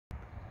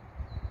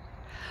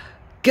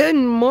Good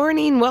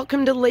morning.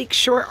 Welcome to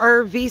Lakeshore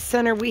RV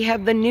Center. We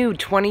have the new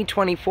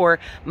 2024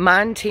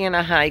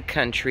 Montana High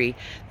Country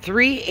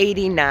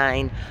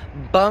 389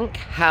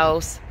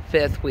 bunkhouse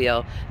fifth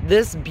wheel.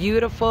 This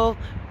beautiful,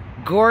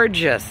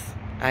 gorgeous,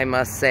 I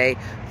must say,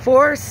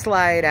 4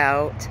 slide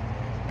out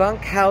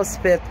bunkhouse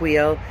fifth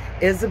wheel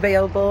is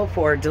available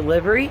for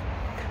delivery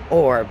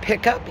or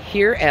pickup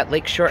here at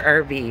Lakeshore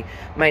RV.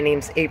 My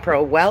name's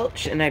April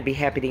Welch, and I'd be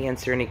happy to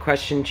answer any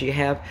questions you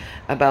have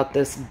about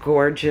this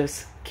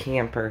gorgeous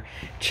camper.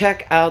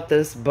 Check out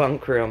this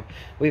bunk room.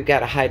 We've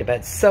got a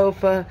hide-a-bed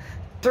sofa,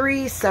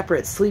 3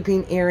 separate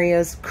sleeping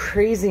areas,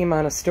 crazy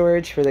amount of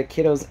storage for the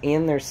kiddos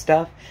and their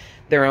stuff,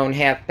 their own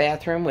half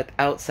bathroom with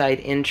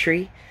outside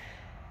entry.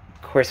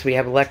 Of course, we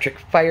have electric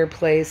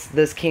fireplace.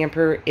 This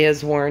camper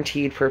is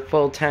warranted for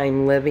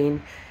full-time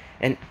living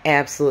and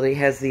absolutely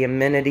has the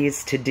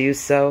amenities to do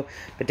so.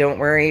 But don't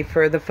worry,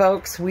 for the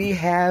folks, we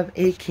have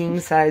a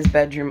king-size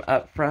bedroom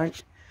up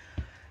front.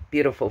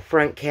 Beautiful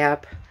front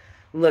cap,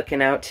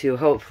 looking out to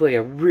hopefully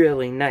a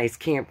really nice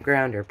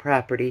campground or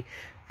property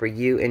for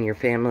you and your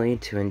family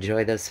to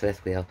enjoy this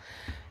fifth wheel.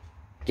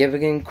 Give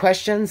any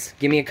questions,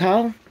 give me a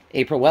call.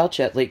 April Welch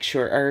at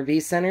Lakeshore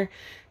RV Center,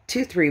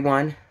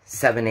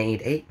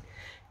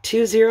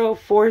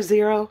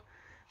 231-788-2040.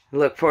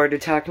 Look forward to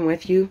talking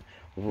with you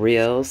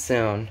real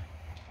soon.